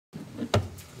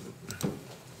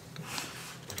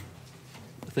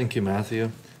Thank you, Matthew.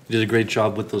 You did a great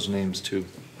job with those names, too,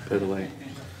 by the way.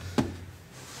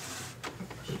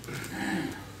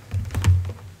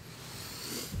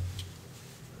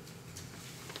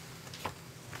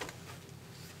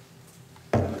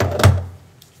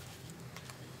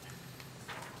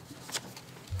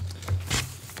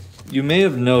 You may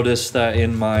have noticed that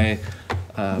in my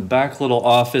back little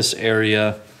office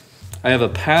area, I have a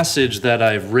passage that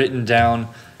I've written down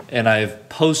and I've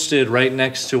posted right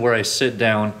next to where I sit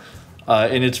down,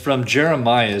 and it's from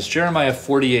Jeremiah. It's Jeremiah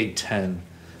 48:10,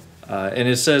 and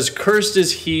it says, "Cursed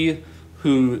is he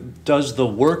who does the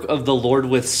work of the Lord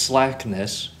with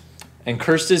slackness, and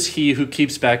cursed is he who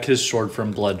keeps back his sword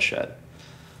from bloodshed."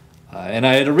 And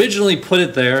I had originally put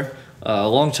it there a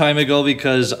long time ago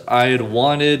because I had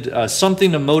wanted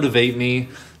something to motivate me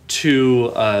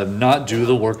to not do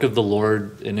the work of the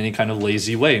Lord in any kind of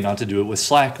lazy way, not to do it with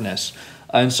slackness.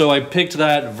 And so I picked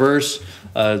that verse,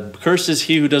 "Cursed is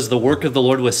he who does the work of the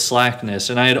Lord with slackness."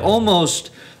 And I had almost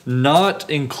not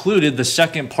included the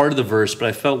second part of the verse, but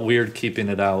I felt weird keeping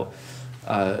it out.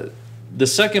 The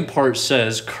second part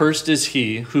says, "Cursed is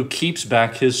he who keeps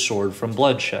back his sword from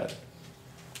bloodshed."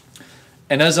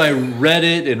 And as I read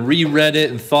it and reread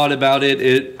it and thought about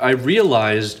it, I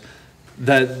realized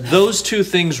that those two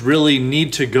things really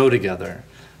need to go together.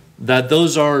 That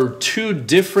those are two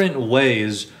different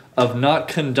ways of not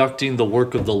conducting the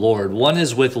work of the Lord. One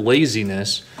is with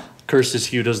laziness. Cursed is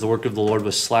he who does the work of the Lord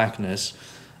with slackness.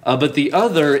 But the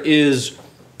other is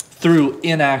through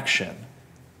inaction.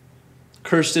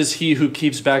 Cursed is he who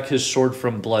keeps back his sword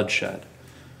from bloodshed.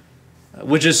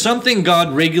 Which is something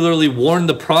God regularly warned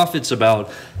the prophets about,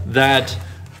 that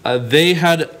they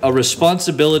had a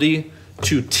responsibility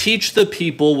to teach the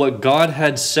people what God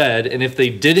had said, and if they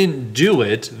didn't do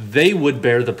it, they would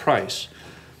bear the price.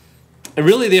 And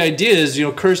really the idea is,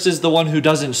 cursed is the one who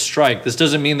doesn't strike. This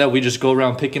doesn't mean that we just go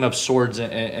around picking up swords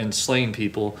and slaying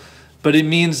people, but it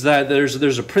means that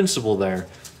there's a principle there.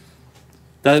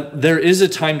 That there is a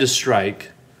time to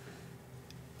strike,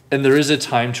 and there is a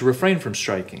time to refrain from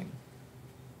striking.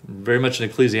 Very much an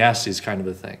Ecclesiastes kind of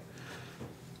a thing.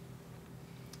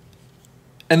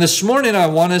 And this morning I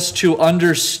want us to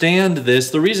understand this.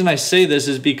 The reason I say this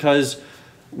is because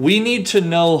we need to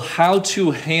know how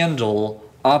to handle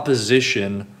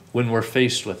opposition when we're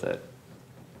faced with it.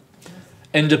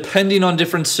 And depending on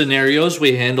different scenarios,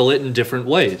 we handle it in different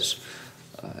ways.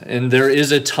 And there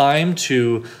is a time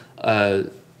to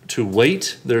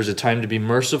wait. There's a time to be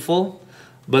merciful.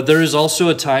 But there is also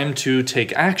a time to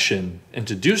take action and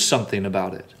to do something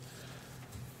about it.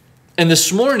 And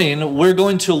this morning, we're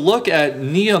going to look at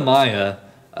Nehemiah.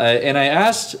 And I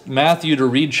asked Matthew to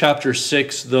read chapter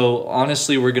 6, though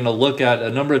honestly, we're going to look at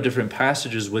a number of different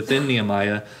passages within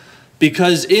Nehemiah.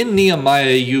 Because in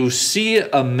Nehemiah, you see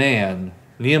a man,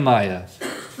 Nehemiah,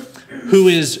 who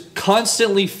is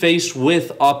constantly faced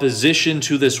with opposition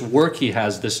to this work he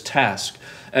has, this task.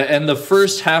 And the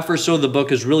first half or so of the book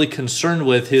is really concerned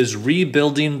with his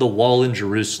rebuilding the wall in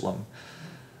Jerusalem.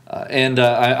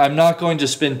 I'm not going to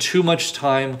spend too much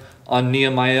time on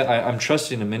Nehemiah. I'm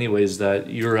trusting in many ways that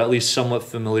you're at least somewhat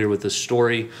familiar with the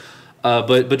story.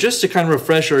 But just to kind of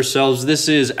refresh ourselves, this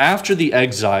is after the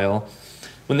exile,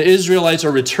 when the Israelites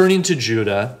are returning to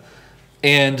Judah.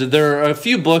 And there are a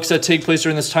few books that take place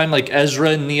during this time, like Ezra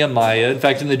and Nehemiah. In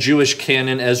fact, in the Jewish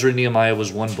canon, Ezra and Nehemiah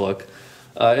was one book.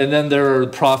 And then there are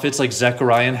prophets like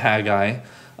Zechariah and Haggai.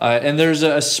 And there's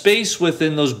a space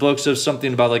within those books of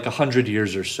something about like 100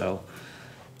 years or so.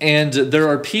 And there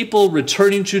are people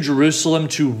returning to Jerusalem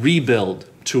to rebuild,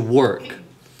 to work.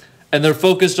 And they're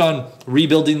focused on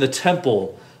rebuilding the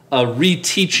temple,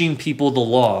 reteaching people the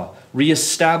law,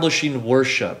 reestablishing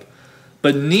worship.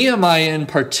 But Nehemiah in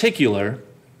particular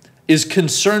is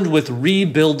concerned with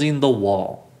rebuilding the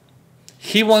wall.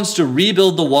 He wants to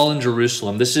rebuild the wall in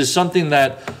Jerusalem. This is something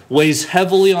that weighs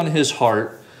heavily on his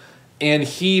heart, and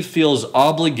he feels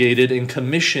obligated and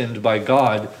commissioned by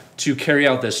God to carry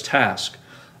out this task.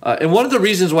 And one of the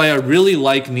reasons why I really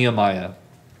like Nehemiah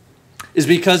is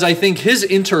because I think his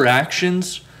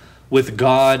interactions with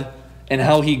God and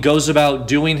how he goes about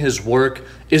doing his work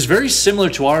is very similar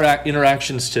to our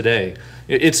interactions today.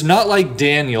 It's not like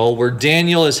Daniel, where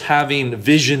Daniel is having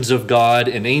visions of God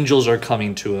and angels are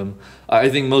coming to him. I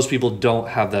think most people don't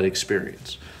have that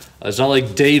experience. It's not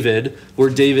like David, where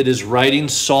David is writing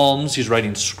psalms, he's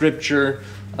writing scripture,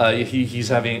 he's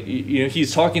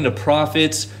talking to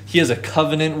prophets, he has a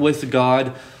covenant with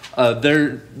God.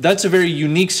 That's a very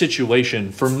unique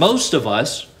situation. For most of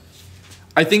us,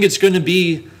 I think it's going to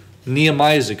be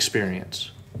Nehemiah's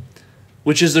experience,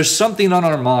 which is there's something on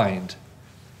our mind.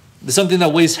 There's something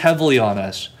that weighs heavily on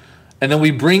us. And then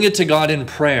we bring it to God in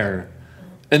prayer.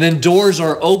 And then doors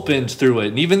are opened through it.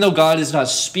 And even though God is not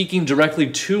speaking directly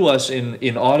to us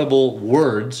in audible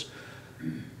words,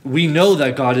 we know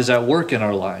that God is at work in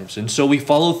our lives. And so we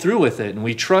follow through with it and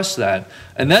we trust that.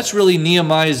 And that's really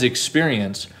Nehemiah's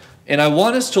experience. And I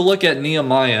want us to look at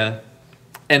Nehemiah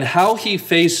and how he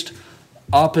faced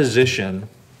opposition,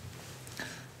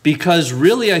 because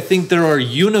really I think there are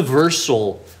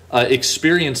universal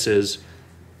experiences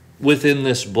within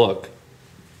this book.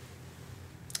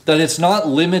 That it's not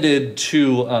limited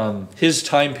to his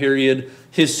time period,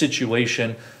 his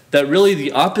situation, that really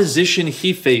the opposition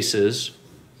he faces,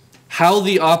 how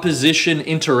the opposition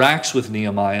interacts with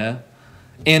Nehemiah,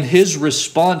 and his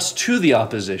response to the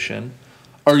opposition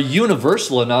are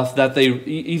universal enough that they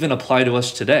even apply to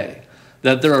us today.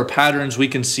 That there are patterns we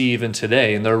can see even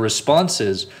today, and there are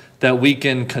responses that we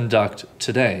can conduct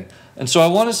today. And so I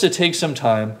want us to take some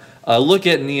time, look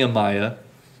at Nehemiah,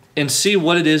 and see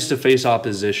what it is to face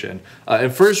opposition.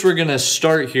 And first we're going to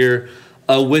start here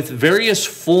with various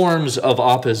forms of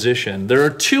opposition. There are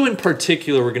two in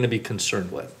particular we're going to be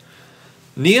concerned with.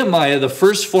 Nehemiah, the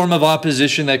first form of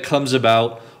opposition that comes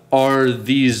about are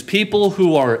these people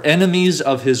who are enemies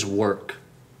of his work.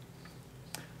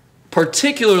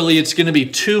 Particularly, it's going to be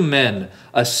two men,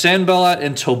 Sanballat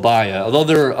and Tobiah, although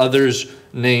there are others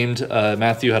named.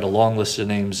 Matthew had a long list of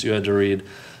names you had to read.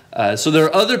 So there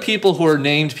are other people who are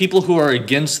named, people who are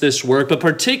against this work, but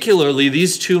particularly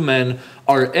these two men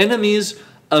are enemies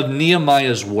of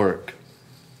Nehemiah's work.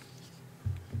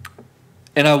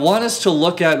 And I want us to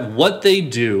look at what they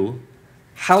do,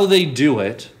 how they do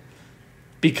it,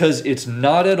 because it's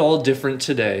not at all different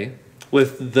today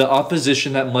with the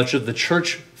opposition that much of the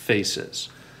church faces,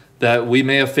 that we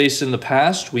may have faced in the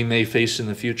past, we may face in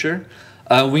the future.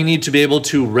 We need to be able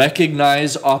to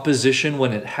recognize opposition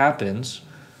when it happens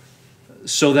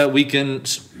so that we can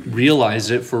realize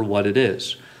it for what it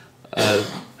is.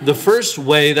 The first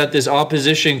way that this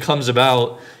opposition comes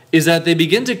about is that they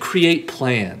begin to create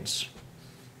plans.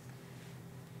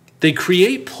 They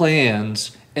create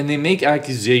plans and they make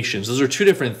accusations. Those are two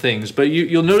different things, but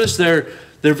you'll notice they're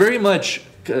very much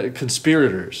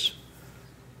conspirators.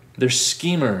 They're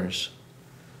schemers.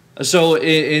 So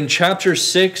in chapter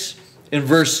 6, in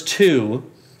verse 2,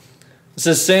 it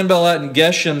says, Sanballat and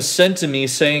Geshem sent to me,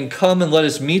 saying, come and let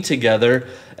us meet together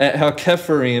at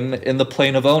Hakephirim in the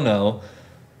plain of Ono,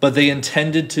 but they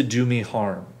intended to do me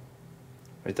harm.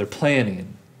 Right? They're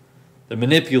planning. They're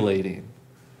manipulating.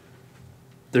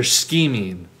 They're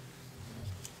scheming.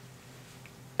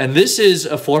 And this is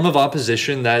a form of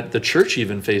opposition that the church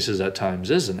even faces at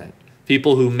times, isn't it?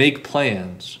 People who make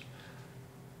plans.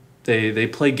 They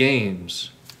play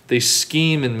games. They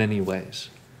scheme in many ways.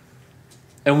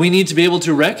 And we need to be able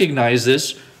to recognize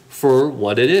this for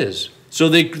what it is. So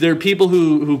they're people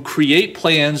who create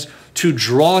plans to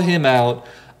draw him out,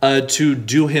 to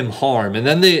do him harm. And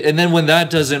then when that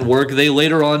doesn't work, they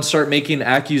later on start making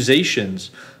accusations.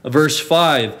 Verse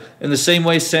 5, in the same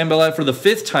way Sanballat for the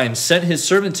 5th time sent his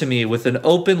servant to me with an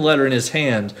open letter in his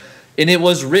hand. And it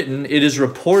was written, it is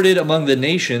reported among the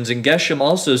nations, and Geshem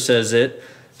also says it,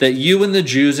 that you and the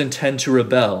Jews intend to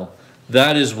rebel.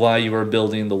 That is why you are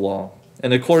building the wall.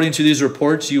 And according to these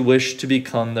reports, you wish to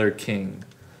become their king.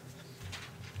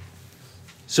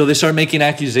 So they start making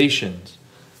accusations.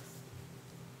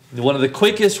 One of the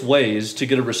quickest ways to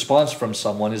get a response from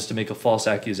someone is to make a false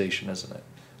accusation, isn't it?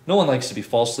 No one likes to be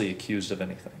falsely accused of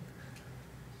anything.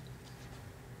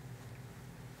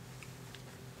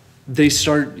 They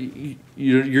start,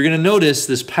 you're going to notice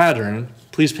this pattern.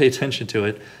 Please pay attention to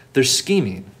it. They're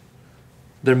scheming.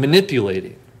 They're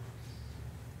manipulating.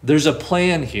 There's a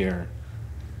plan here.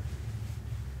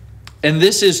 And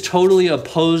this is totally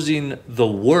opposing the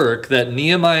work that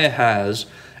Nehemiah has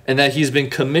and that he's been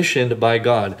commissioned by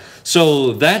God.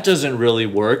 So that doesn't really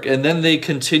work. And then they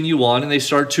continue on and they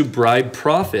start to bribe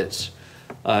prophets.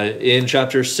 In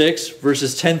chapter 6,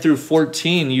 verses 10 through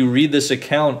 14, you read this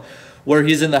account where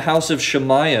he's in the house of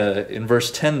Shemaiah in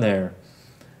verse 10 there.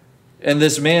 And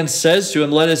this man says to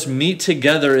him, let us meet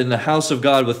together in the house of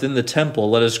God within the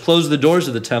temple. Let us close the doors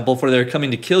of the temple, for they are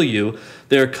coming to kill you.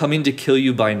 They are coming to kill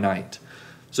you by night.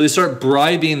 So they start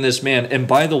bribing this man. And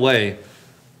by the way,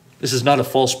 this is not a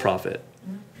false prophet.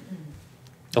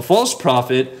 A false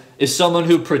prophet is someone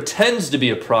who pretends to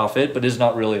be a prophet, but is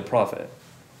not really a prophet.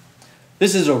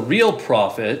 This is a real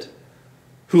prophet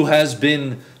who has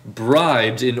been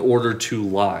bribed in order to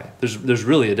lie. There's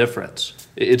really a difference.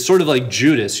 It's sort of like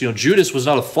Judas. Judas was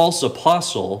not a false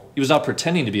apostle. He was not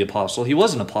pretending to be an apostle. He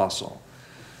was an apostle.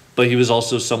 But he was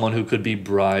also someone who could be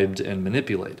bribed and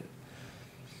manipulated.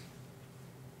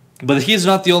 But he's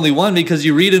not the only one, because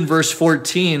you read in verse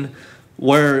 14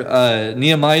 where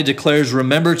Nehemiah declares,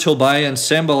 "Remember Tobiah and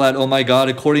Sanballat, O my God,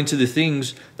 according to the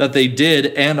things that they did,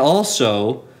 and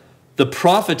also the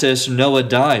prophetess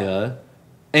Noadiah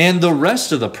and the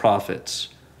rest of the prophets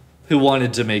who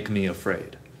wanted to make me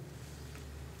afraid."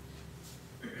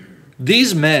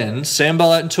 These men,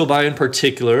 Sanballat and Tobiah in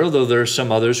particular, although there are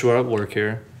some others who are at work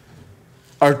here,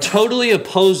 are totally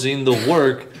opposing the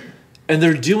work, and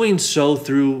they're doing so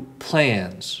through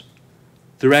plans,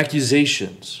 through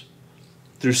accusations,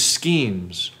 through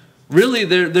schemes. Really,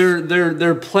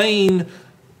 they're playing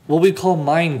what we call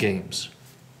mind games.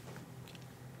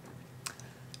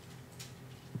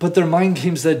 But they're mind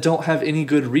games that don't have any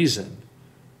good reason.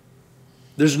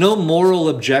 There's no moral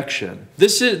objection.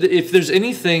 If there's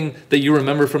anything that you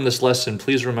remember from this lesson,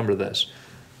 please remember this.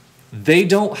 They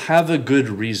don't have a good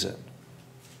reason.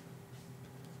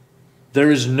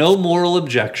 There is no moral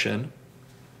objection.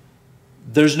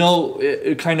 There's no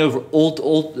kind of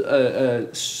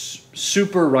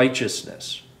super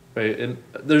righteousness, right? And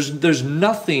there's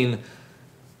nothing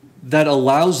that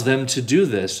allows them to do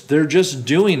this. They're just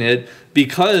doing it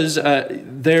because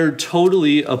they're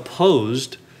totally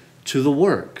opposed to the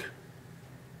work.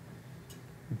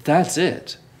 That's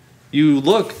it. You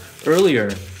look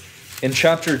earlier in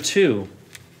chapter 2.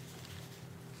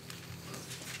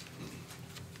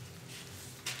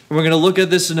 We're going to look at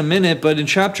this in a minute, but in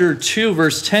chapter 2,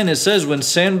 verse 10, it says, "When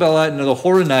Sanballat and the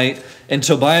Horonite and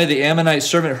Tobiah the Ammonite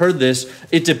servant heard this,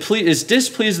 it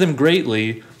displeased them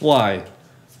greatly." Why?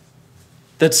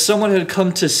 That someone had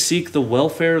come to seek the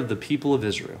welfare of the people of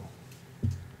Israel.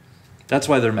 That's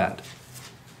why they're mad.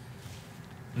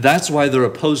 That's why they're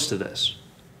opposed to this.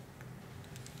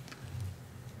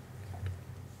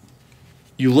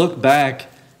 You look back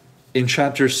in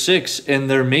chapter 6, and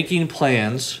they're making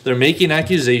plans, they're making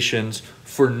accusations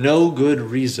for no good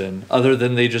reason other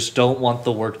than they just don't want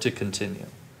the work to continue.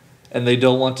 And they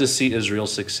don't want to see Israel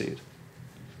succeed.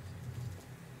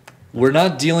 We're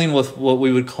not dealing with what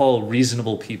we would call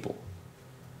reasonable people.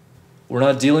 We're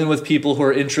not dealing with people who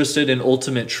are interested in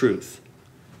ultimate truth.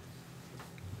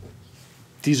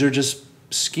 These are just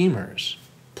schemers,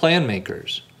 plan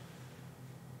makers,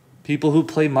 people who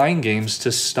play mind games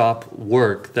to stop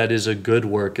work that is a good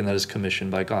work and that is commissioned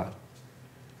by God.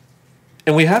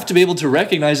 And we have to be able to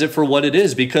recognize it for what it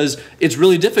is, because it's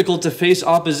really difficult to face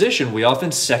opposition. We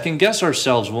often second guess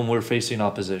ourselves when we're facing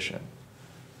opposition.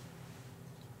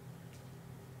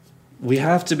 We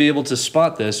have to be able to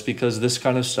spot this because this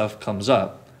kind of stuff comes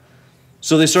up.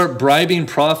 So they start bribing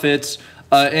prophets.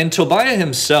 And Tobiah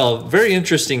himself, very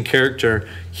interesting character.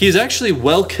 He's actually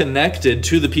well connected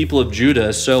to the people of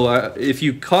Judah. So if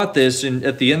you caught this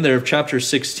at the end there of chapter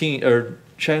 16 or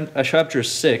chapter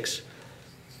 6,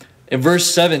 in verse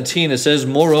 17 it says,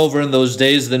 "Moreover, in those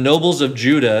days the nobles of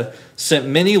Judah sent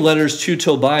many letters to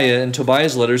Tobiah, and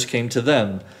Tobiah's letters came to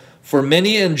them. For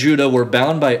many in Judah were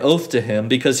bound by oath to him,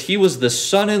 because he was the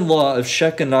son-in-law of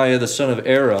Shechaniah the son of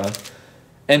Erah,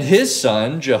 and his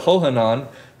son Jehohanan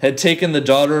had taken the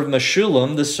daughter of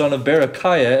Meshullam, the son of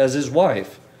Berechiah, as his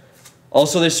wife.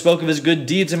 Also they spoke of his good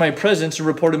deeds in my presence and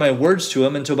reported my words to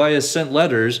him, and Tobiah sent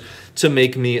letters to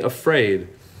make me afraid."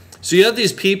 So you have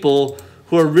these people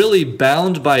who are really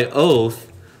bound by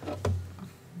oath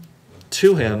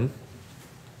to him.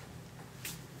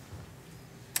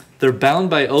 They're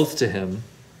bound by oath to him.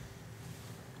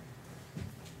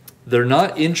 They're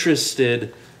not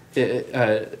interested...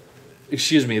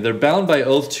 they're bound by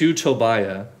oath to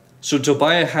Tobiah. So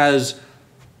Tobiah has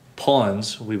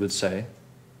pawns, we would say.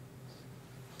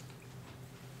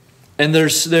 And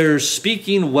they're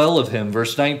speaking well of him.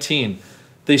 Verse 19,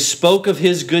 "They spoke of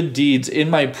his good deeds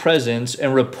in my presence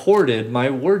and reported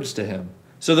my words to him."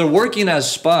 So they're working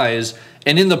as spies,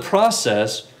 and in the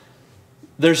process,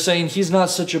 they're saying he's not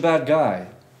such a bad guy.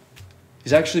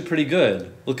 He's actually pretty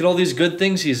good. Look at all these good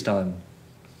things he's done.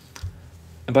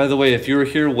 And by the way, if you were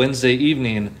here Wednesday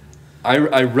evening,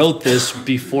 I wrote this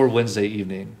before Wednesday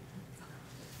evening.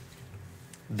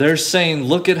 They're saying,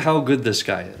 look at how good this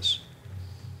guy is.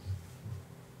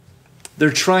 They're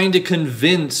trying to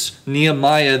convince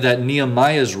Nehemiah that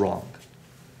Nehemiah is wrong,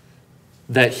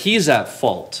 that he's at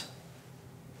fault.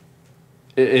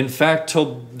 In fact,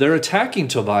 they're attacking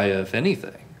Tobiah, if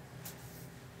anything.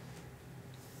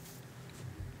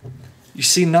 You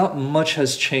see, not much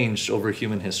has changed over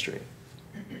human history.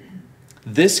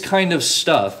 This kind of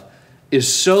stuff is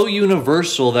so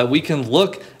universal that we can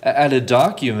look at a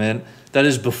document that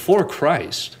is before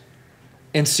Christ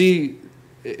and see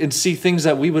things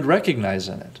that we would recognize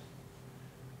in it.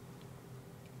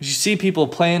 You see people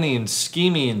planning,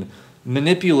 scheming,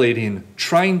 manipulating,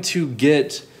 trying to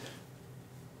get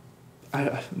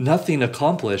nothing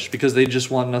accomplished because they just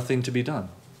want nothing to be done.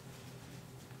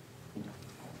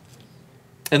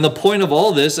 And the point of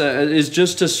all this is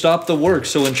just to stop the work.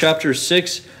 So in chapter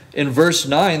 6, in verse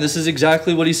 9, this is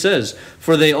exactly what he says.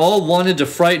 For they all wanted to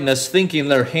frighten us, thinking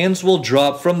their hands will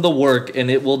drop from the work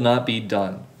and it will not be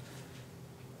done.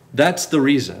 That's the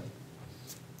reason.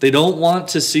 They don't want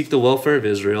to seek the welfare of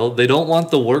Israel. They don't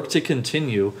want the work to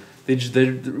continue.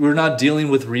 We're not dealing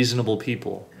with reasonable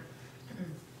people.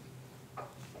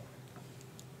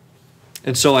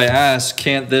 And so I ask,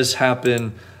 can't this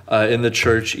happen in the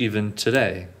church even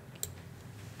today?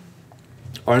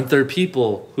 Aren't there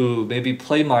people who maybe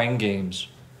play mind games,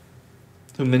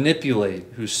 who manipulate,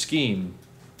 who scheme?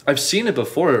 I've seen it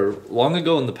before, long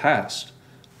ago in the past.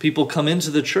 People come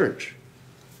into the church,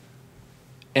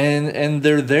 and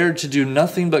they're there to do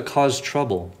nothing but cause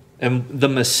trouble. And the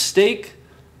mistake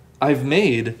I've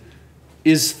made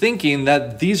is thinking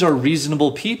that these are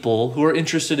reasonable people who are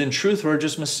interested in truth, who are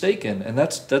just mistaken. And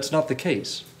that's not the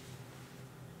case.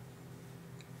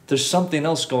 There's something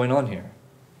else going on here.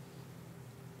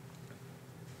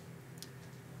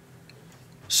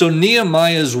 So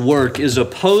Nehemiah's work is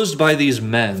opposed by these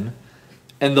men,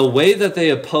 and the way that they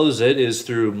oppose it is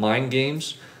through mind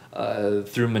games,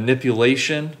 through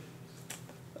manipulation,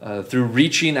 through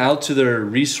reaching out to their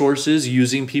resources,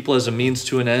 using people as a means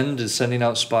to an end, and sending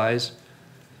out spies.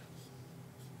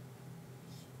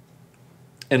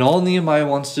 And all Nehemiah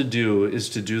wants to do is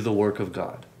to do the work of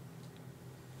God.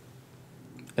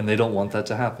 And they don't want that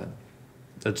to happen.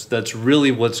 That's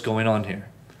really what's going on here.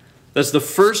 That's the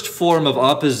first form of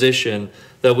opposition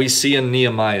that we see in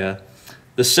Nehemiah.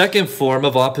 The second form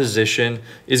of opposition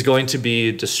is going to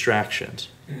be distractions.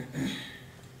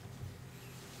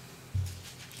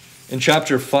 In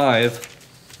chapter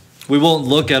 5, we won't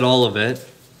look at all of it,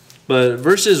 but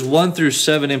verses 1 through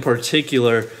 7 in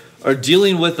particular are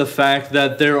dealing with the fact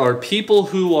that there are people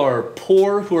who are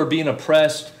poor, who are being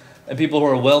oppressed, and people who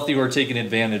are wealthy, who are taking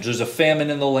advantage. There's a famine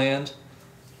in the land,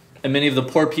 and many of the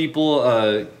poor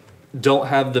people don't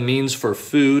have the means for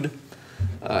food.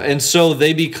 And so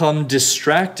they become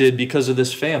distracted because of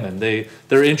this famine.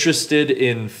 They're interested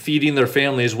in feeding their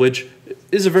families, which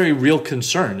is a very real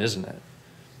concern, isn't it?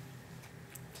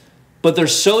 But they're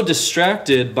so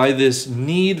distracted by this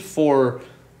need for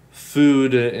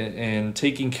food and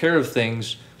taking care of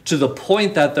things to the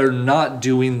point that they're not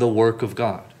doing the work of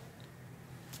God.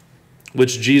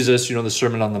 Which Jesus, the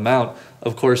Sermon on the Mount,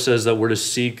 of course, says that we're to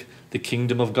seek the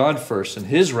kingdom of God first and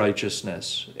his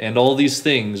righteousness, and all these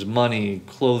things, money,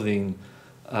 clothing,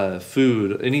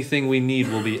 food, anything we need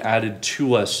will be added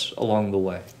to us along the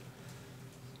way.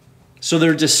 So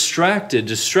they're distracted.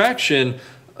 Distraction,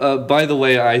 by the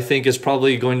way, I think is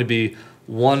probably going to be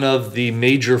one of the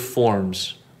major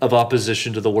forms of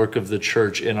opposition to the work of the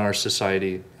church in our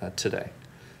society today.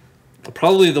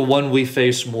 Probably the one we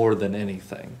face more than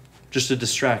anything, just a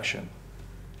distraction.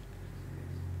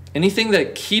 Anything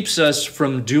that keeps us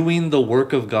from doing the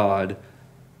work of God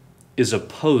is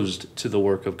opposed to the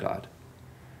work of God.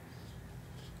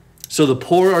 So the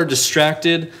poor are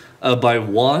distracted by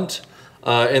want,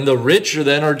 and the rich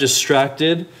then are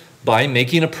distracted by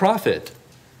making a profit.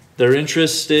 They're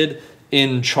interested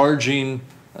in charging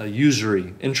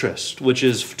usury, interest, which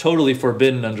is totally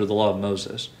forbidden under the law of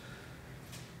Moses.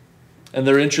 And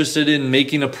they're interested in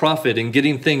making a profit and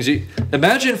getting things.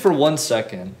 Imagine for 1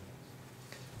 second,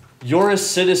 you're a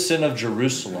citizen of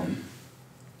Jerusalem.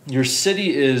 Your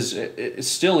city is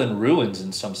still in ruins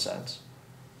in some sense.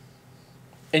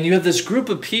 And you have this group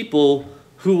of people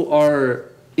who are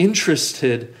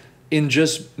interested in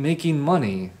just making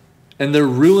money. And they're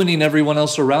ruining everyone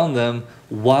else around them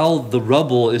while the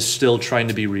rubble is still trying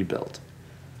to be rebuilt.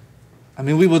 I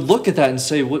mean, we would look at that and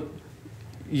say, "What?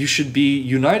 You should be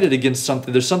united against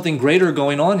something. There's something greater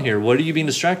going on here. What are you being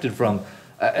distracted from?"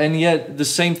 And yet the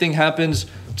same thing happens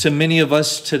to many of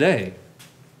us today.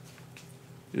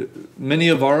 Many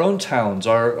of our own towns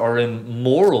are in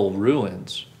moral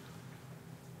ruins,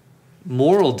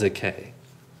 moral decay.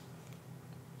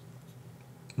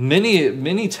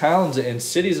 Many towns and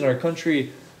cities in our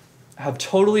country have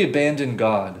totally abandoned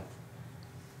God.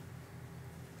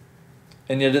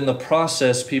 And yet in the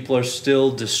process, people are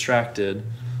still distracted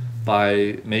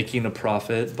by making a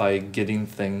profit, by getting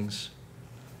things.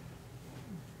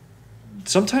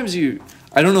 Sometimes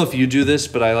I don't know if you do this,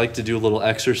 but I like to do a little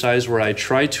exercise where I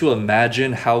try to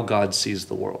imagine how God sees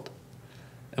the world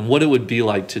and what it would be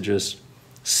like to just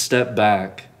step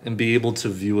back and be able to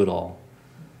view it all.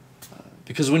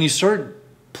 Because when you start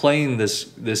playing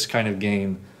this kind of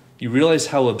game, you realize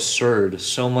how absurd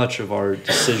so much of our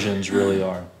decisions really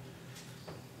are.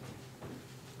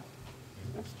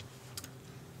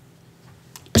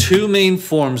 two main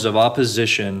forms of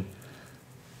opposition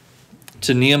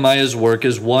to Nehemiah's work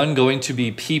is one going to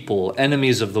be people,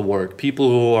 enemies of the work, people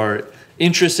who are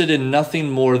interested in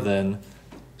nothing more than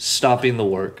stopping the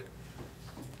work.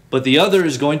 But the other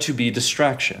is going to be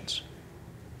distractions,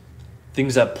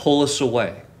 things that pull us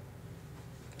away.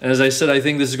 And as I said, I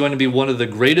think this is going to be one of the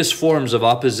greatest forms of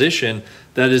opposition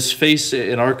that is faced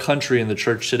in our country and the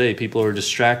church today. People are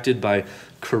distracted by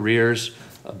careers,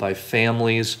 by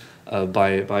families,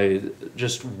 by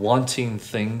just wanting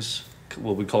things,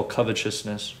 what we call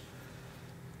covetousness.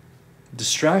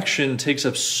 Distraction takes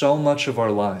up so much of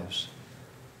our lives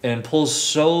and pulls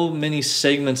so many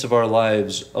segments of our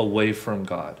lives away from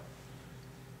God.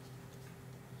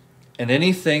 And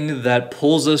anything that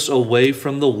pulls us away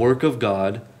from the work of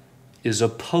God is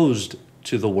opposed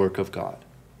to the work of God.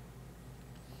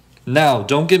 Now,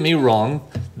 don't get me wrong.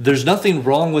 There's nothing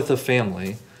wrong with a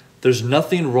family. There's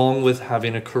nothing wrong with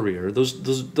having a career.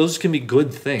 Those can be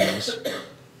good things,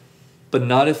 but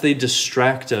not if they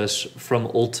distract us from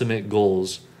ultimate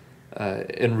goals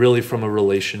and really from a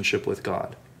relationship with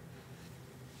God.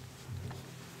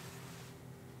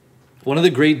 One of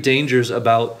the great dangers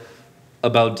about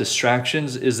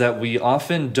distractions is that we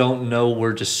often don't know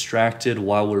we're distracted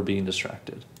while we're being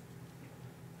distracted.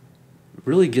 It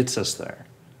really gets us there.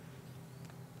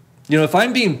 You know, if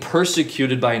I'm being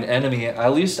persecuted by an enemy,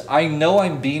 at least I know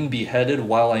I'm being beheaded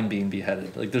while I'm being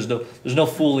beheaded. Like there's no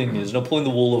fooling me. There's no pulling the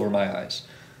wool over my eyes.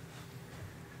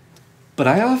 But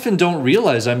I often don't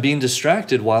realize I'm being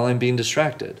distracted while I'm being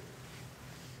distracted.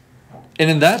 And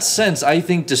in that sense, I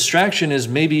think distraction is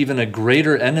maybe even a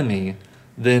greater enemy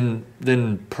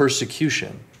than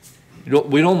persecution.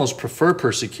 We'd almost prefer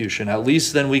persecution. At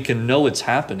least then we can know it's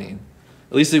happening.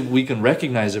 At least we can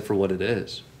recognize it for what it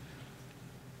is.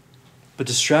 But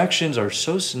distractions are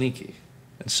so sneaky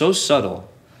and so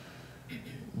subtle.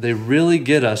 They really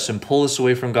get us and pull us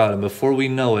away from God. And before we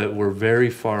know it, we're very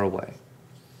far away.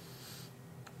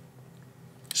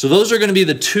 So those are going to be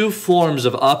the two forms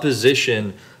of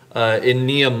opposition in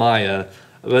Nehemiah.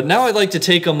 But now I'd like to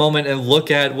take a moment and look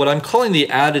at what I'm calling the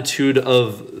attitude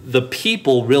of the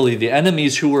people, really, the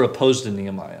enemies who were opposed to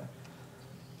Nehemiah.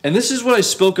 And this is what I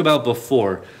spoke about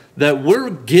before, that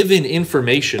we're given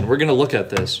information. We're going to look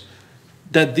at this.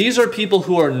 That these are people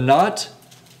who are not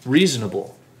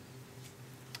reasonable.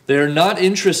 They are not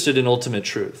interested in ultimate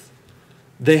truth.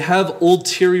 They have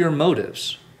ulterior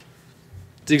motives.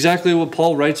 It's exactly what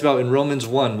Paul writes about in Romans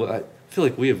 1. I feel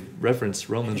like we have referenced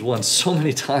Romans 1 so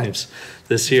many times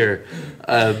this year.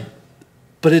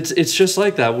 But it's just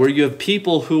like that, where you have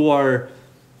people who are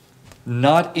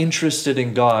not interested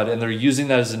in God and they're using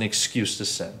that as an excuse to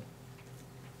sin.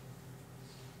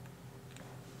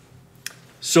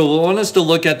 So I want us to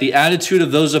look at the attitude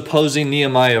of those opposing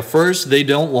Nehemiah. First, they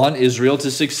don't want Israel to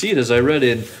succeed, as I read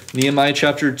in Nehemiah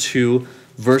chapter 2,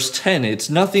 verse 10. It's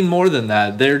nothing more than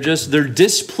that. They're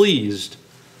displeased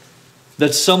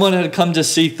that someone had come to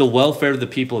seek the welfare of the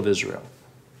people of Israel.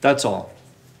 That's all.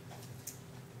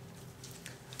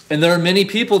 And there are many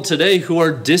people today who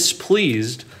are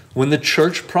displeased when the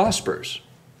church prospers.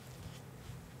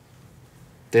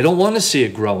 They don't want to see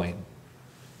it growing.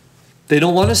 They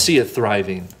don't want to see it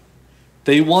thriving.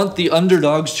 They want the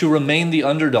underdogs to remain the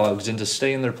underdogs and to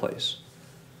stay in their place.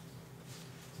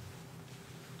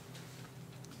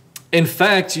 In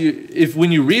fact,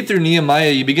 when you read through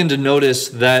Nehemiah, you begin to notice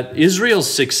that Israel's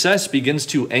success begins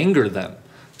to anger them.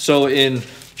 So in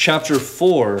chapter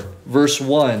 4, verse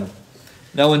 1,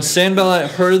 now when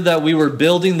Sanballat heard that we were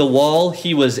building the wall,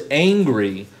 he was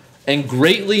angry and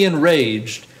greatly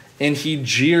enraged, and he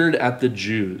jeered at the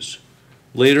Jews.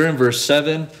 Later in verse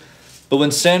 7, but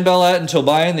when Sanballat and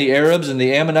Tobiah and the Arabs and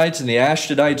the Ammonites and the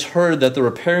Ashdodites heard that the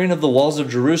repairing of the walls of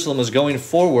Jerusalem was going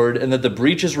forward and that the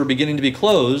breaches were beginning to be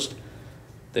closed,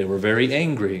 they were very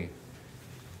angry.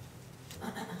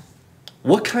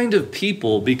 What kind of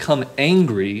people become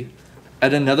angry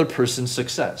at another person's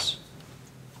success?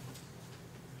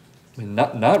 I mean,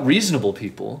 not reasonable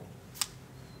people.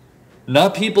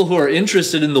 Not people who are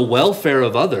interested in the welfare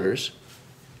of others.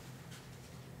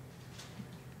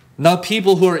 Not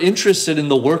people who are interested in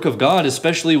the work of God,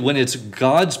 especially when it's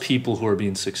God's people who are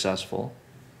being successful.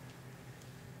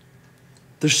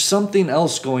 There's something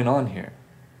else going on here.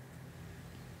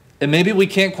 And maybe we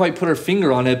can't quite put our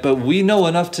finger on it, but we know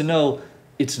enough to know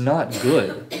it's not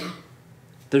good.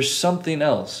 There's something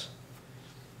else.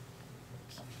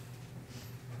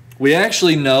 We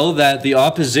actually know that the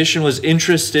opposition was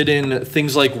interested in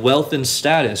things like wealth and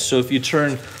status. So if you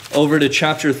turn over to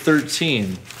chapter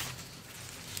 13,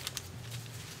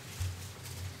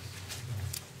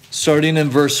 starting in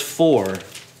verse 4.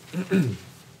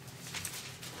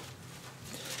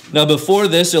 Now before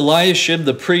this, Eliashib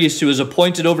the priest, who was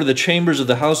appointed over the chambers of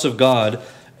the house of God,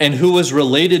 and who was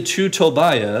related to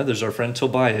Tobiah, there's our friend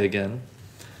Tobiah again,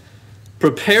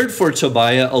 prepared for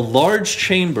Tobiah a large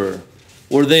chamber,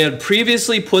 where they had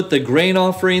previously put the grain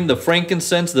offering, the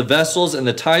frankincense, the vessels, and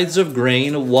the tithes of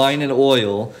grain, wine, and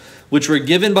oil, which were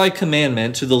given by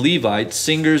commandment to the Levites,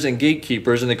 singers, and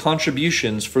gatekeepers, and the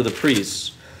contributions for the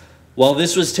priests. While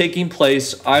this was taking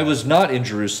place, I was not in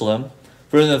Jerusalem,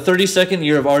 for in the 32nd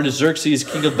year of Artaxerxes,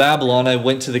 king of Babylon, I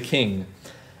went to the king.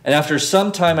 And after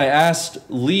some time I asked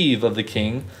leave of the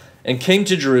king, and came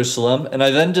to Jerusalem, and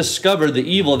I then discovered the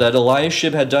evil that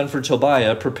Eliashib had done for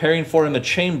Tobiah, preparing for him a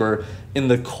chamber in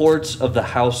the courts of the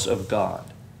house of God.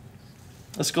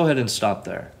 Let's go ahead and stop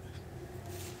there.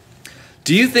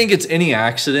 Do you think it's any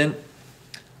accident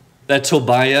that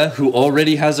Tobiah, who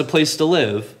already has a place to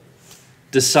live,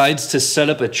 decides to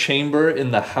set up a chamber in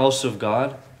the house of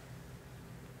God?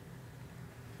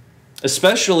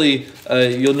 Especially,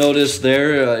 you'll notice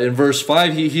there in verse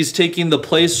 5, he's taking the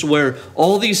place where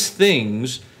all these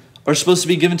things are supposed to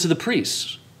be given to the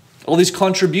priests. All these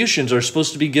contributions are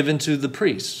supposed to be given to the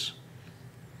priests.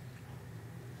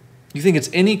 You think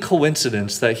it's any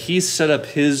coincidence that he set up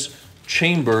his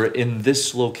chamber in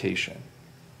this location?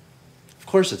 Of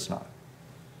course it's not.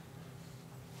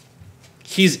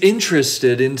 He's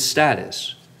interested in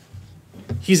status.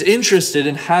 He's interested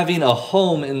in having a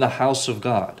home in the house of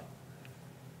God.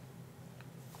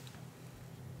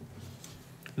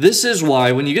 This is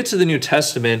why, when you get to the New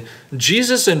Testament,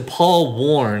 Jesus and Paul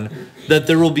warn that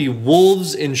there will be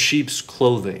wolves in sheep's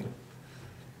clothing.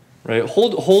 Right?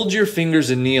 Hold your fingers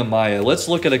in Nehemiah. Let's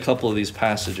look at a couple of these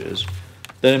passages.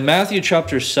 Then in Matthew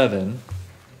chapter 7,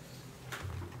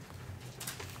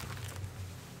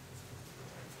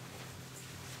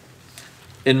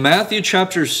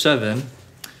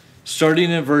 starting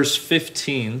in verse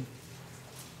 15,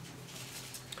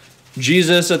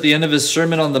 Jesus, at the end of his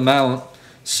Sermon on the Mount,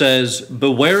 says,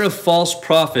 "Beware of false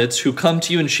prophets who come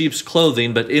to you in sheep's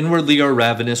clothing, but inwardly are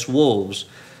ravenous wolves.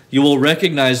 You will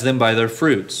recognize them by their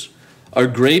fruits. Are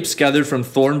grapes gathered from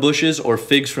thorn bushes or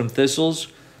figs from thistles?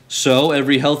 So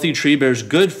every healthy tree bears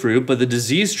good fruit, but the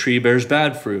diseased tree bears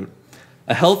bad fruit.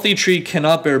 A healthy tree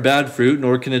cannot bear bad fruit,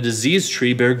 nor can a diseased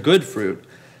tree bear good fruit.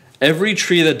 Every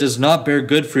tree that does not bear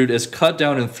good fruit is cut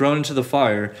down and thrown into the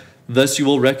fire. Thus you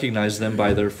will recognize them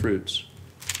by their fruits."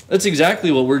 That's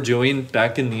exactly what we're doing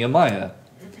back in Nehemiah.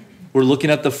 We're looking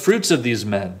at the fruits of these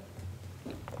men.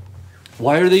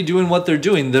 Why are they doing what they're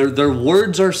doing? Their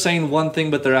words are saying one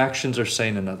thing, but their actions are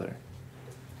saying another.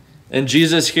 And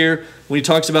Jesus here, when he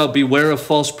talks about beware of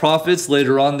false prophets,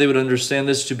 later on they would understand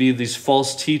this to be these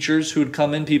false teachers who would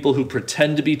come in, people who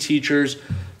pretend to be teachers,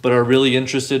 but are really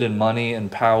interested in money and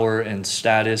power and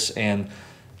status and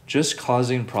just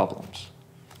causing problems.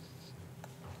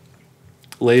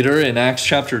 Later in Acts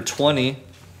chapter 20,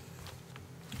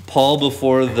 Paul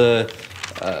before the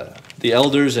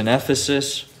elders in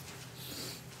Ephesus,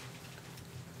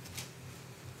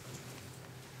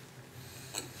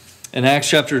 in Acts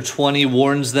chapter 20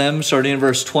 warns them, starting in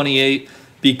verse 28,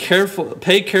 "Be careful,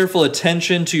 pay careful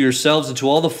attention to yourselves and to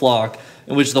all the flock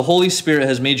in which the Holy Spirit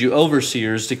has made you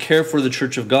overseers to care for the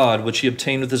church of God, which he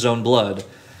obtained with his own blood.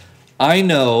 I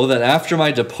know that after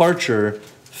my departure,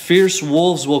 fierce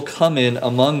wolves will come in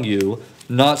among you,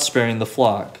 not sparing the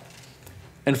flock.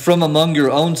 And from among your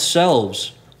own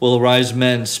selves will arise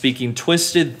men speaking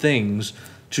twisted things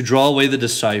to draw away the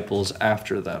disciples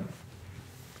after them."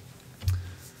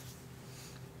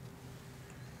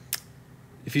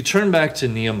 If you turn back to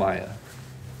Nehemiah,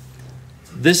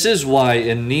 this is why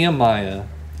in Nehemiah,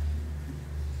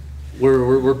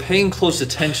 we're paying close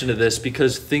attention to this,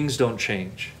 because things don't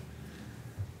change.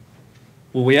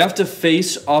 When we have to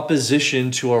face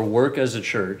opposition to our work as a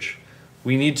church,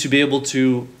 we need to be able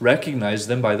to recognize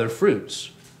them by their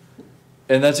fruits.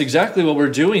 And that's exactly what we're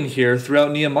doing here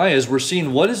throughout Nehemiah, is we're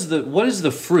seeing what is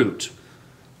the fruit?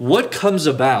 What comes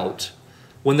about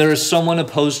when there is someone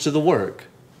opposed to the work?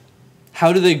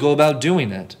 How do they go about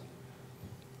doing it?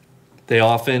 They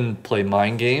often play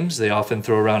mind games. They often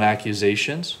throw around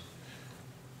accusations.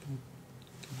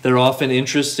 They're often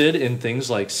interested in things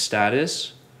like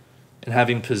status and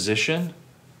having position.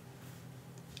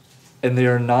 And they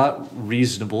are not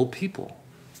reasonable people.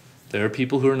 They are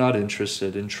people who are not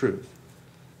interested in truth.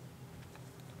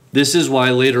 This is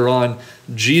why later on,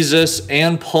 Jesus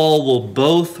and Paul will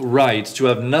both write to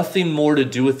have nothing more to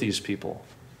do with these people.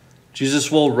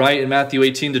 Jesus will write in Matthew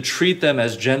 18 to treat them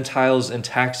as Gentiles and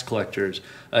tax collectors.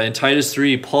 In Titus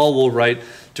 3, Paul will write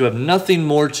to have nothing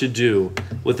more to do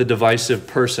with a divisive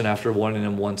person after warning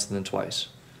him once and then twice.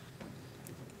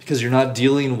 Because you're not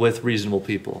dealing with reasonable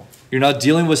people. You're not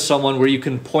dealing with someone where you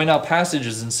can point out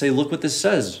passages and say, look what this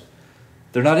says.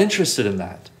 They're not interested in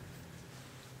that.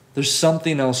 There's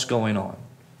something else going on.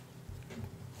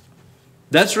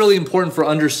 That's really important for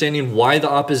understanding why the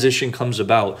opposition comes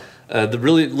about.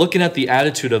 Really looking at the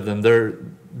attitude of them,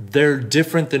 they're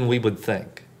different than we would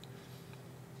think.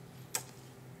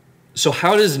 So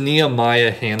how does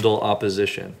Nehemiah handle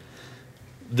opposition?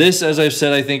 This, as I've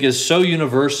said, I think is so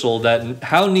universal that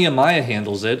how Nehemiah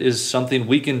handles it is something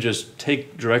we can just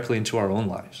take directly into our own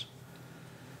lives.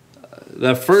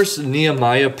 That first,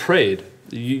 Nehemiah prayed.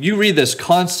 You read this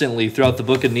constantly throughout the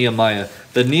book of Nehemiah,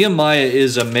 that Nehemiah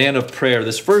is a man of prayer.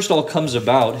 This first all comes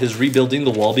about, his rebuilding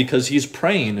the wall, because he's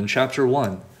praying in chapter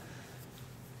 1.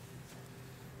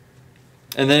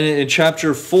 And then in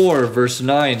chapter 4, verse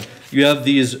 9, you have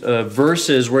these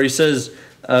verses where he says,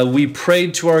 we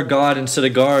prayed to our God and set a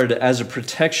guard as a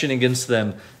protection against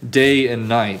them day and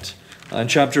night. In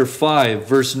chapter 5,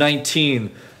 verse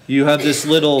 19, you have this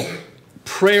little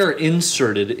prayer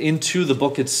inserted into the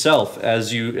book itself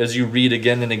as you read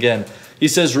again and again. He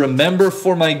says, remember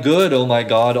for my good, O my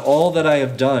God, all that I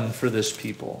have done for this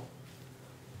people.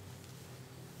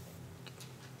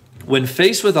 When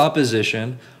faced with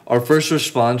opposition, our first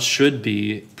response should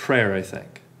be prayer, I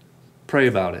think. Pray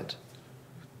about it.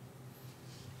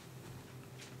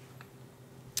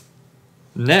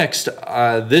 Next,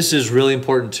 this is really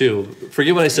important too.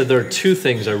 Forget what I said. There are two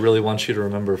things I really want you to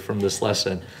remember from this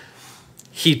lesson.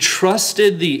 He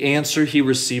trusted the answer he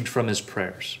received from his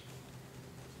prayers.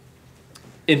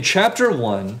 In chapter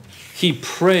 1, he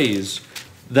prays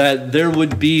that there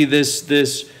would be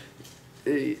this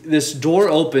door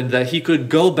opened that he could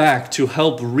go back to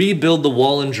help rebuild the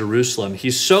wall in Jerusalem.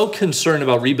 He's so concerned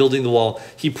about rebuilding the wall,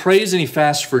 he prays and he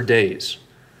fasts for days.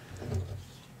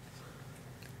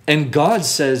 And God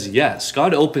says yes.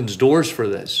 God opens doors for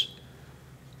this.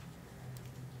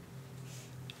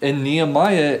 And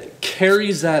Nehemiah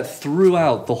carries that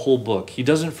throughout the whole book. He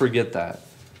doesn't forget that.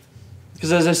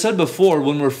 Because as I said before,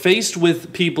 when we're faced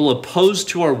with people opposed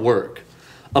to our work,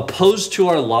 opposed to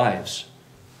our lives,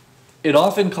 it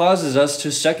often causes us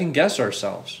to second guess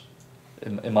ourselves.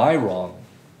 Am I wrong?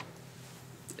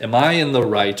 Am I in the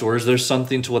right? Or is there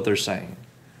something to what they're saying?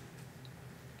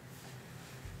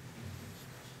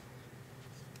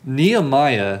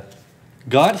 Nehemiah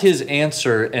got his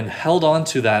answer and held on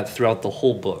to that throughout the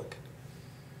whole book.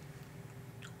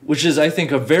 Which is, I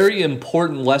think, a very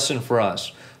important lesson for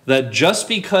us. That just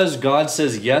because God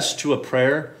says yes to a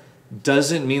prayer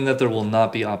doesn't mean that there will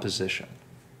not be opposition.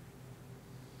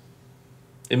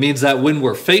 It means that when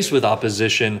we're faced with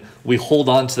opposition, we hold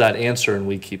on to that answer and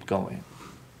we keep going.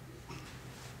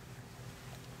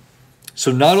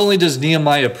 So not only does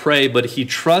Nehemiah pray, but he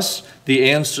trusts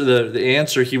the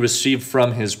answer he received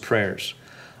from his prayers.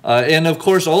 And of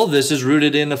course, all of this is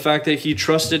rooted in the fact that he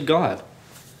trusted God.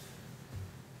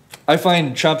 I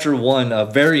find chapter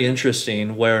 1 very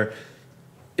interesting, where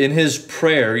in his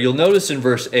prayer, you'll notice in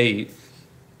verse 8,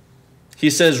 he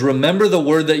says, remember the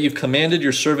word that you've commanded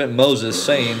your servant Moses,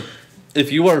 saying,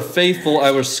 if you are faithful, I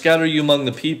will scatter you among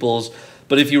the peoples.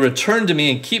 But if you return to me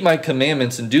and keep my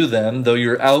commandments and do them, though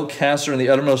your outcasts are in the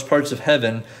uttermost parts of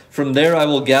heaven, from there I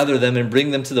will gather them and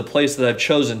bring them to the place that I've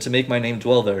chosen to make my name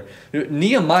dwell there.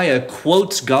 Nehemiah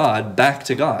quotes God back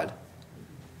to God.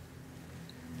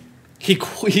 He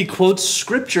quotes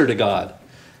scripture to God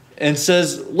and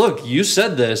says, look, you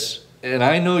said this, and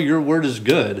I know your word is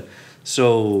good,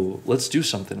 so let's do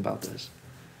something about this.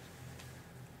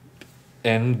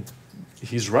 And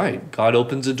he's right. God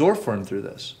opens a door for him through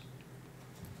this.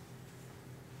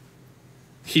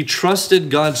 He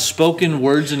trusted God's spoken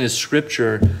words in his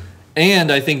scripture,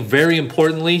 and I think very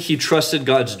importantly, he trusted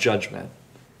God's judgment.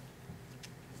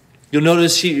 You'll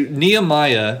notice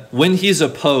Nehemiah, when he's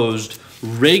opposed,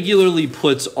 regularly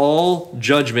puts all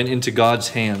judgment into God's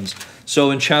hands.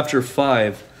 So in chapter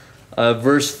 5,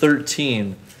 verse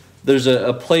 13, there's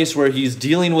a place where he's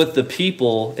dealing with the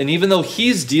people, and even though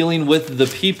he's dealing with the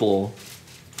people,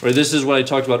 or this is what I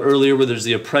talked about earlier, where there's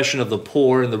the oppression of the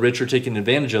poor and the rich are taking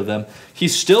advantage of them, he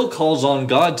still calls on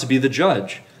God to be the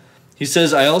judge. He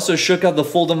says, I also shook out the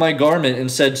fold of my garment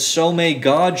and said, so may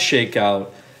God shake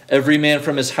out every man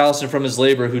from his house and from his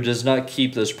labor who does not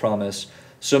keep this promise.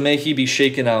 So may he be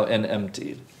shaken out and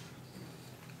emptied.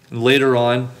 And later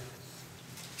on,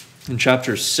 in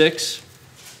chapter 6,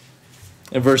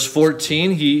 in verse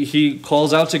 14, he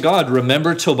calls out to God,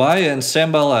 remember Tobiah and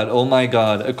Sanballat, O my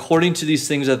God, according to these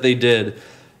things that they did,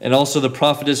 and also the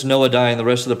prophetess Noadiah and the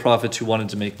rest of the prophets who wanted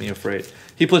to make me afraid.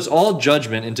 He puts all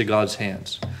judgment into God's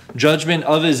hands. Judgment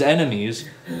of his enemies,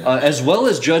 as well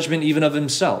as judgment even of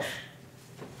himself.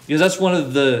 Because that's one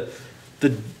of the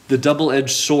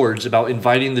double-edged swords about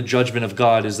inviting the judgment of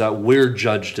God, is that we're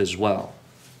judged as well.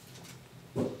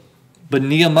 But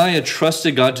Nehemiah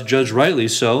trusted God to judge rightly.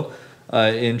 So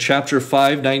in chapter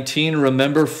 5:19,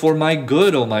 remember for my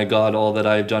good, O my God, all that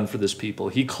I have done for this people.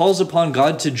 He calls upon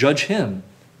God to judge him.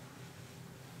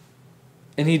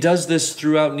 And he does this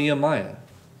throughout Nehemiah.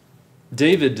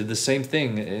 David did the same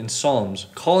thing in Psalms,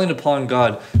 calling upon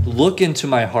God, look into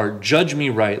my heart, judge me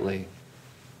rightly.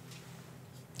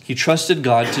 He trusted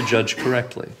God to judge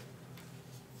correctly.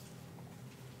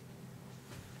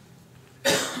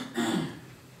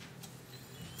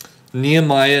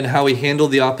 Nehemiah and how he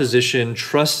handled the opposition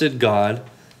trusted God.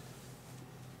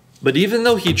 But even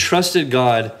though he trusted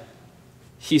God,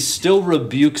 he still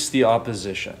rebukes the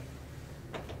opposition.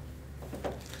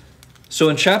 So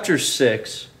in chapter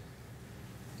 6,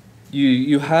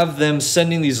 you have them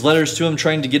sending these letters to him,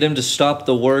 trying to get him to stop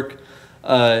the work.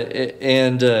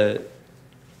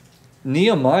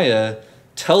 Nehemiah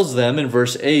tells them in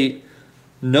verse 8,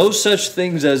 no such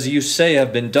things as you say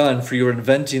have been done, for you are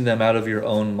inventing them out of your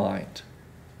own mind.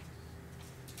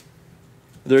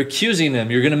 They're accusing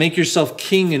him. You're going to make yourself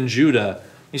king in Judah.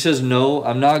 He says, no,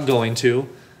 I'm not going to.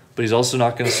 But he's also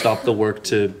not going to stop the work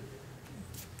to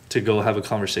go have a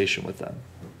conversation with them.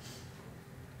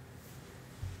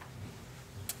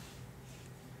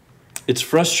 It's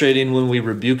frustrating when we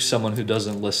rebuke someone who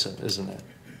doesn't listen, isn't it?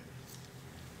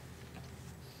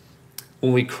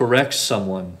 When we correct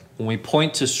someone, when we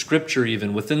point to Scripture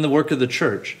even within the work of the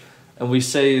church, and we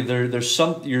say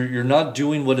you're not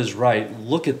doing what is right,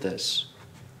 look at this.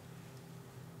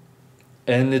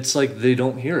 And it's like they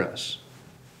don't hear us.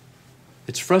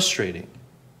 It's frustrating.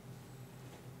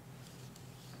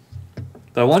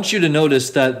 But I want you to notice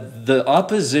that the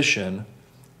opposition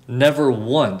never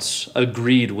once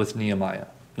agreed with Nehemiah.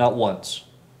 Not once.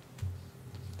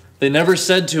 They never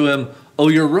said to him, oh,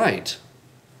 you're right.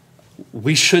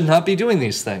 We should not be doing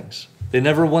these things. They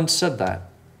never once said that.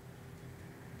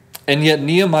 And yet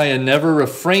Nehemiah never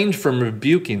refrained from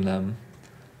rebuking them,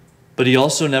 but he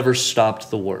also never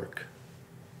stopped the work.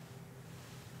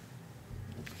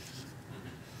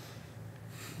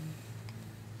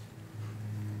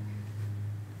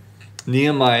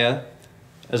 Nehemiah,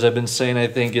 as I've been saying, I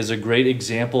think is a great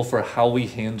example for how we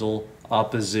handle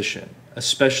opposition,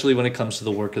 especially when it comes to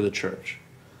the work of the church.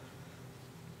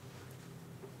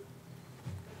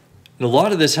 And a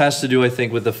lot of this has to do, I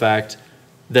think, with the fact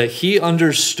that he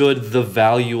understood the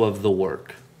value of the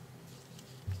work.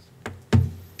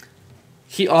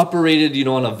 He operated,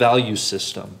 on a value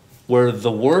system where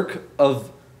the work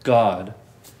of God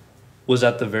was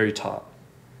at the very top.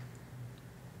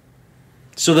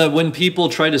 So that when people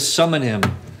try to summon him,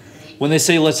 when they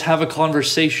say, let's have a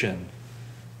conversation,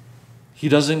 he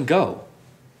doesn't go.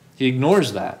 He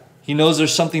ignores that. He knows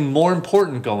there's something more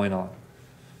important going on.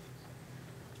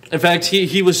 In fact,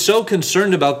 he was so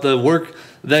concerned about the work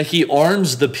that he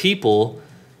arms the people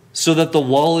so that the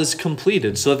wall is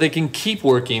completed, so that they can keep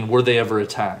working were they ever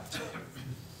attacked.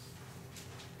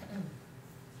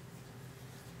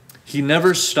 He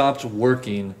never stopped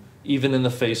working, even in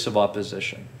the face of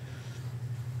opposition.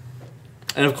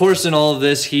 And of course, in all of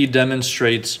this, he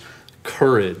demonstrates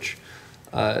courage.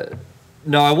 Now,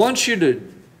 I want you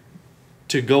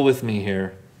to go with me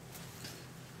here.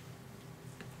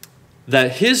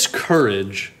 That his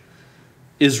courage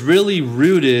is really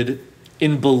rooted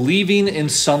in believing in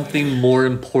something more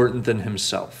important than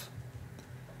himself.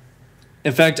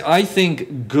 In fact, I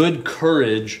think good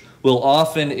courage will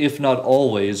often, if not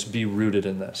always, be rooted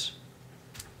in this.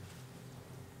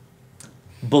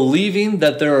 Believing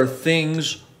that there are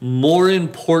things more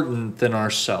important than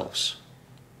ourselves.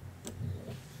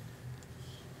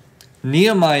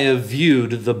 Nehemiah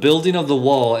viewed the building of the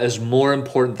wall as more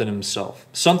important than himself,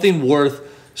 something worth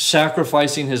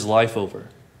sacrificing his life over.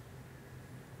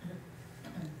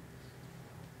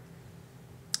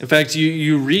 In fact,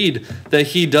 you read that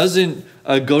he doesn't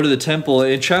go to the temple.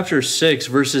 In chapter 6,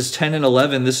 verses 10 and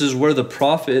 11, this is where the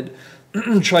prophet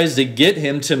tries to get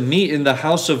him to meet in the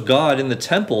house of God in the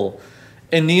temple.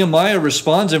 And Nehemiah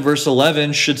responds in verse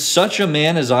 11, should such a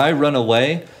man as I run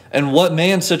away? And what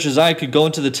man such as I could go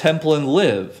into the temple and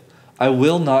live? I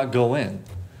will not go in.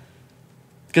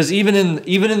 Because even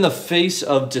in the face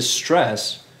of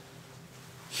distress,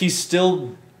 he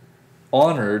still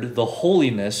honored the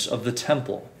holiness of the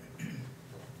temple.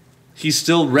 He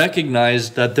still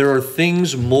recognized that there are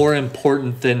things more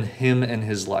important than him and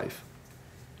his life.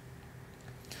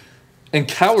 And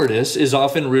cowardice is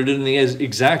often rooted in the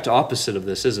exact opposite of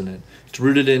this, isn't it? It's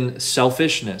rooted in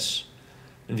selfishness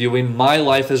and viewing my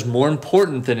life as more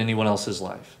important than anyone else's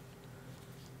life.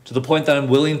 to the point that I'm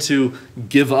willing to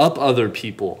give up other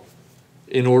people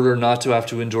in order not to have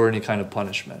to endure any kind of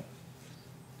punishment.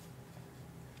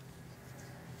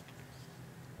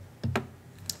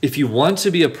 If you want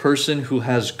to be a person who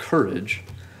has courage,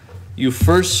 you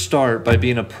first start by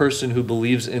being a person who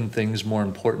believes in things more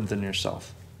important than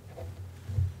yourself.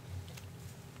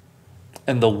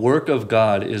 And the work of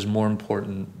God is more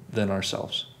important than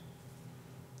ourselves.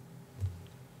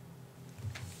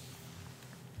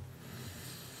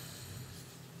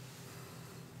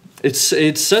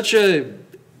 It's such a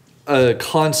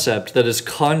concept that is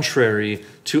contrary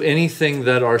to anything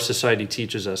that our society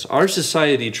teaches us. Our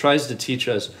society tries to teach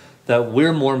us that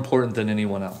we're more important than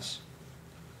anyone else.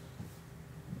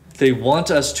 They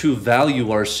want us to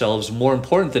value ourselves more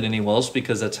important than anyone else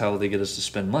because that's how they get us to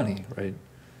spend money, right?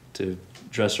 To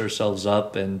dress ourselves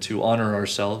up and to honor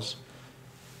ourselves.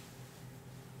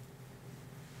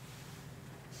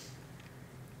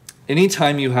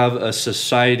 Anytime you have a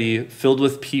society filled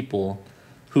with people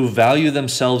who value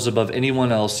themselves above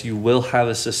anyone else, you will have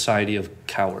a society of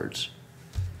cowards.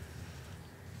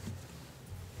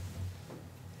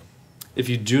 If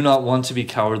you do not want to be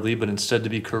cowardly, but instead to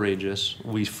be courageous,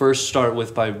 we first start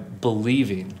with by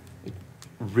believing,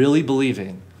 really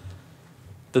believing,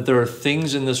 that there are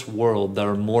things in this world that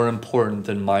are more important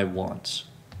than my wants.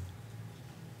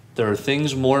 There are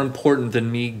things more important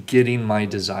than me getting my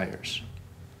desires.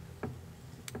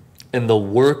 And the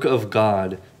work of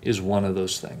God is one of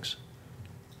those things.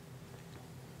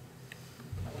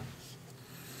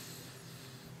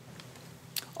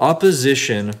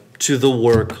 Opposition to the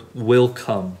work will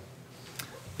come.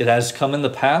 It has come in the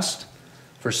past.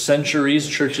 For centuries,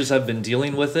 churches have been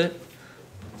dealing with it.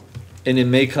 And it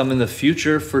may come in the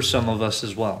future for some of us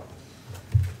as well.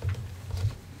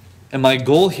 And my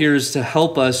goal here is to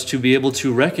help us to be able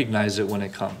to recognize it when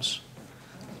it comes.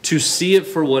 To see it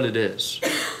for what it is.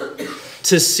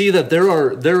 To see that there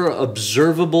are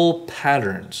observable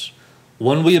patterns.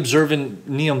 One we observe in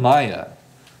Nehemiah.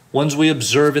 Ones we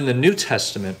observe in the New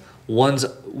Testament. Ones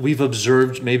we've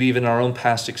observed maybe even in our own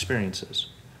past experiences.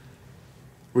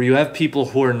 Where you have people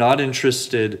who are not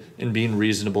interested in being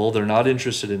reasonable. They're not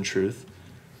interested in truth.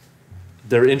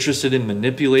 They're interested in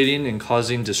manipulating and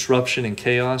causing disruption and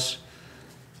chaos.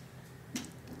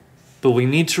 But we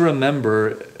need to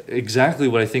remember exactly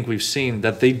what I think we've seen,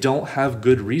 that they don't have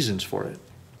good reasons for it.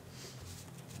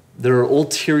 There are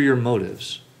ulterior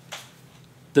motives.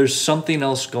 There's something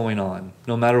else going on,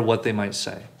 no matter what they might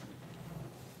say.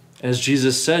 As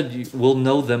Jesus said, we'll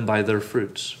know them by their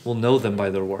fruits. We'll know them by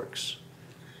their works.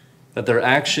 That their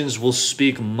actions will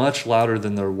speak much louder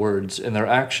than their words, and their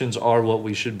actions are what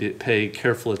we should pay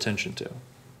careful attention to.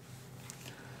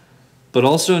 But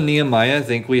also in Nehemiah, I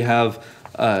think we have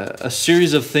a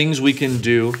series of things we can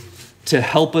do to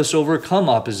help us overcome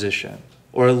opposition,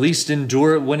 or at least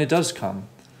endure it when it does come.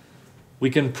 We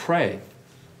can pray.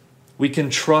 We can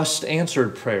trust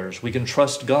answered prayers. We can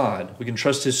trust God. We can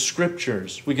trust His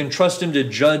scriptures. We can trust Him to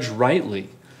judge rightly.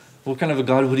 What kind of a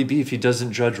God would He be if He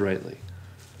doesn't judge rightly?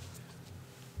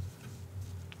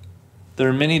 There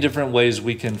are many different ways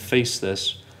we can face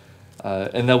this,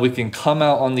 and that we can come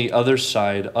out on the other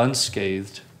side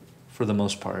unscathed for the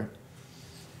most part.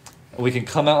 We can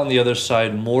come out on the other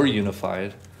side more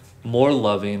unified, more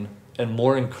loving, and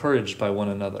more encouraged by one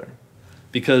another.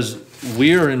 Because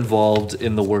we are involved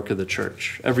in the work of the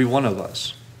church, every one of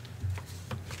us.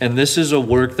 And this is a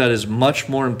work that is much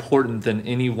more important than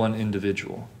any one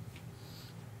individual.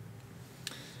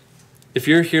 If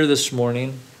you're here this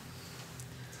morning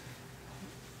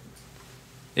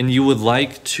and you would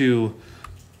like to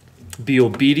be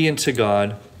obedient to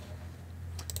God,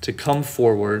 to come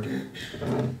forward,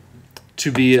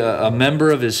 to be a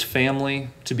member of His family,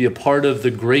 to be a part of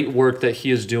the great work that He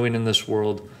is doing in this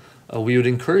world, we would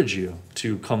encourage you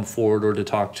to come forward or to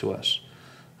talk to us.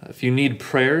 If you need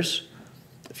prayers,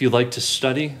 if you'd like to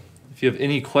study, if you have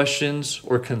any questions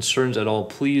or concerns at all,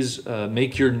 please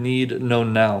make your need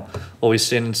known now while we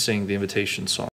stand and sing the invitation song.